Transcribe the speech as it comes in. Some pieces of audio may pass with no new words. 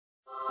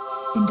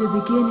In the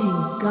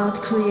beginning, God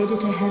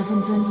created the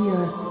heavens and the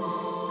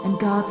earth, and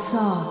God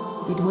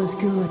saw it was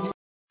good.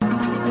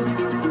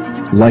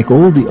 Like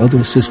all the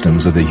other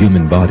systems of the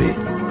human body,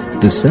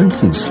 the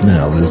sense of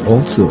smell is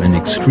also an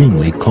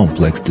extremely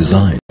complex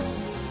design.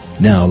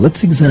 Now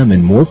let's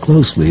examine more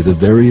closely the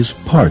various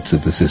parts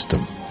of the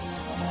system.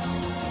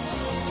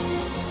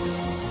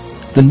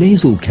 The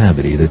nasal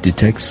cavity that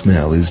detects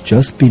smell is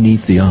just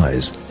beneath the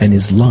eyes and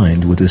is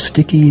lined with a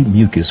sticky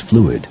mucus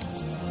fluid.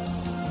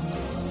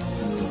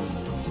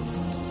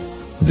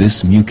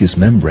 This mucous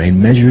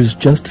membrane measures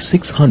just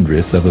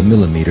 6/100th of a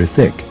millimeter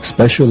thick.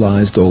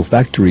 Specialized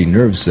olfactory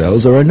nerve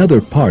cells are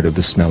another part of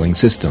the smelling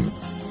system.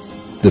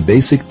 The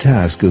basic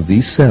task of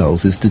these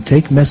cells is to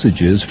take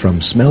messages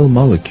from smell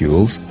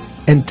molecules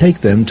and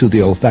take them to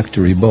the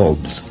olfactory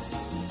bulbs.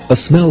 A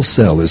smell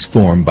cell is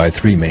formed by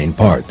three main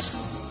parts.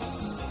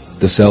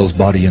 The cell's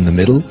body in the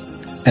middle,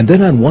 and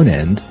then on one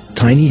end,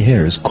 tiny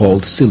hairs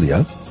called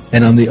cilia,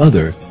 and on the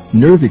other,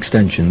 nerve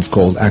extensions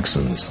called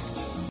axons.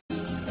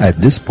 At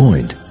this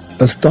point,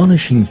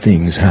 astonishing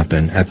things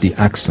happen at the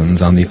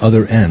axons on the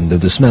other end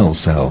of the smell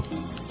cell.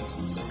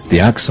 The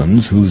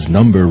axons, whose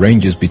number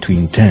ranges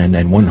between 10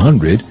 and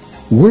 100,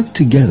 work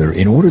together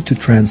in order to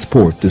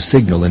transport the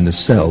signal in the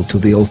cell to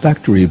the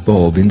olfactory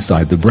bulb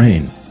inside the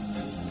brain.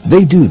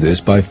 They do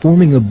this by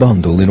forming a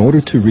bundle in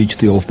order to reach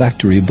the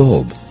olfactory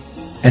bulb,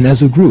 and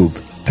as a group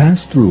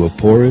pass through a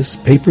porous,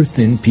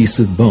 paper-thin piece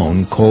of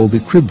bone called the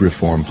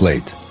cribriform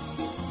plate.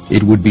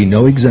 It would be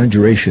no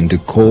exaggeration to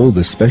call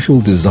the special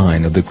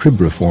design of the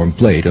cribriform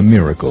plate a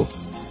miracle.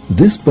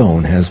 This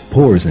bone has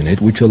pores in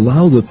it which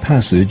allow the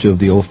passage of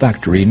the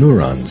olfactory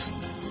neurons.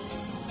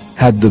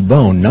 Had the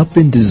bone not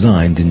been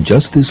designed in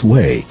just this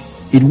way,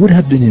 it would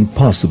have been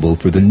impossible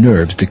for the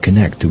nerves to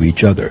connect to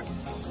each other,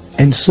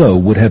 and so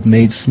would have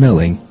made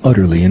smelling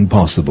utterly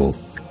impossible,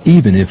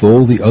 even if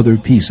all the other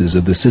pieces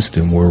of the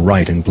system were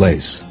right in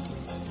place.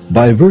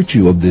 By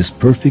virtue of this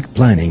perfect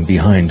planning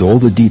behind all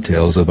the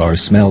details of our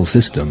smell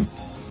system,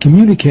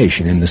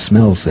 communication in the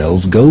smell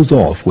cells goes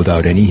off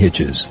without any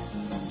hitches.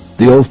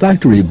 The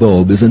olfactory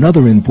bulb is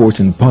another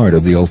important part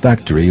of the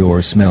olfactory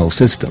or smell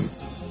system.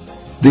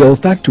 The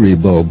olfactory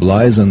bulb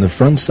lies on the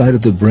front side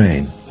of the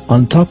brain,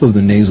 on top of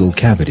the nasal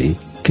cavity,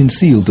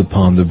 concealed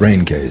upon the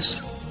brain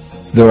case.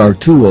 There are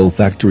two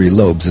olfactory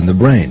lobes in the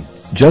brain,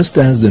 just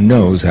as the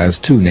nose has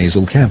two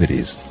nasal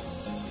cavities.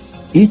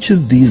 Each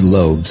of these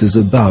lobes is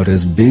about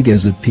as big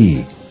as a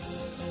pea.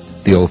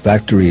 The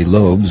olfactory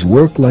lobes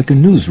work like a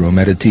newsroom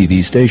at a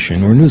TV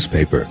station or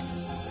newspaper.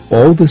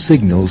 All the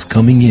signals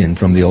coming in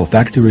from the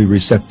olfactory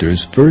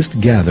receptors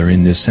first gather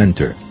in this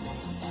center.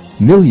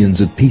 Millions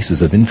of pieces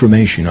of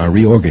information are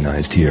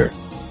reorganized here.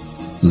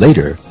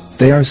 Later,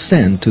 they are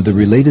sent to the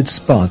related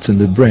spots in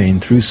the brain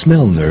through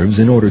smell nerves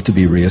in order to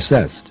be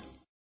reassessed.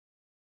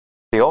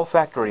 The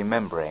olfactory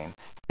membrane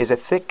is a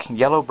thick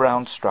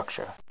yellow-brown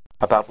structure,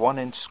 about 1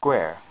 inch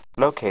square,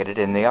 located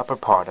in the upper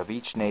part of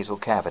each nasal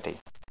cavity.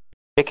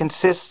 It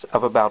consists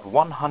of about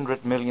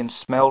 100 million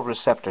smell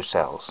receptor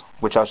cells,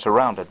 which are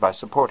surrounded by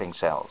supporting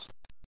cells.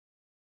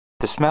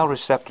 The smell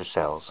receptor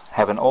cells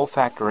have an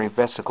olfactory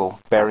vesicle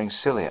bearing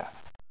cilia,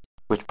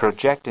 which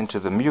project into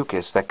the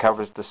mucus that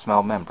covers the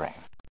smell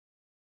membrane.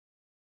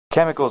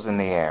 Chemicals in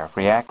the air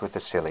react with the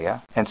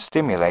cilia and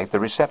stimulate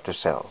the receptor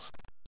cells.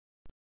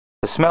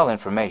 The smell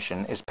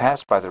information is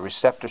passed by the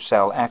receptor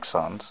cell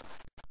axons,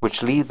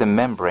 which leave the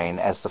membrane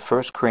as the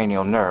first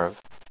cranial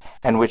nerve,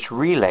 and which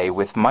relay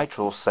with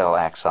mitral cell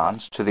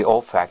axons to the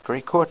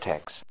olfactory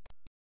cortex.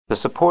 The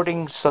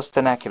supporting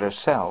sustenacular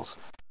cells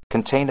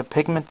contain a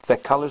pigment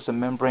that colors the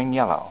membrane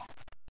yellow.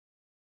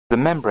 The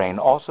membrane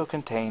also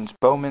contains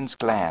Bowman's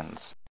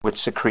glands,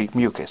 which secrete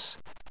mucus.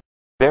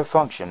 Their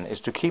function is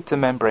to keep the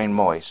membrane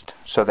moist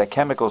so that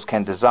chemicals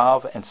can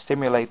dissolve and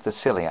stimulate the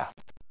cilia.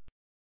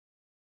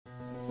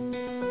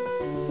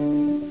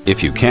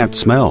 If you can't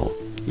smell,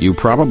 you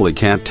probably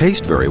can't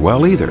taste very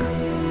well either.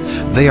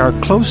 They are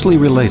closely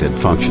related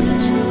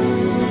functions.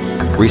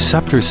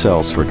 Receptor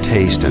cells for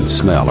taste and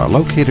smell are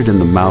located in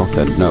the mouth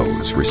and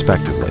nose,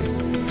 respectively.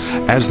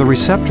 As the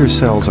receptor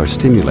cells are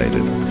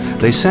stimulated,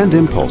 they send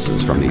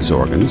impulses from these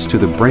organs to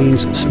the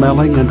brain's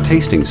smelling and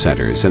tasting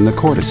centers in the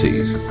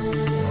cortices.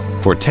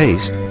 For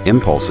taste,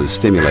 impulses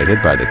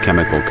stimulated by the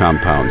chemical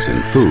compounds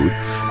in food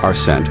are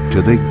sent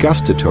to the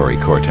gustatory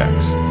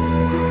cortex.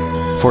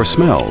 For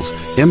smells,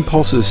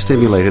 impulses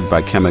stimulated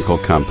by chemical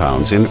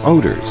compounds in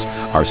odors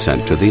are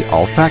sent to the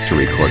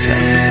olfactory cortex.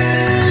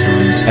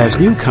 As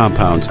new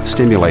compounds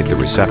stimulate the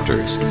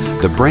receptors,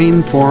 the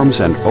brain forms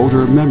an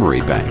odor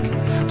memory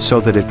bank so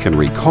that it can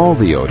recall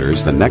the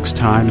odors the next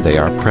time they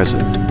are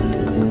present.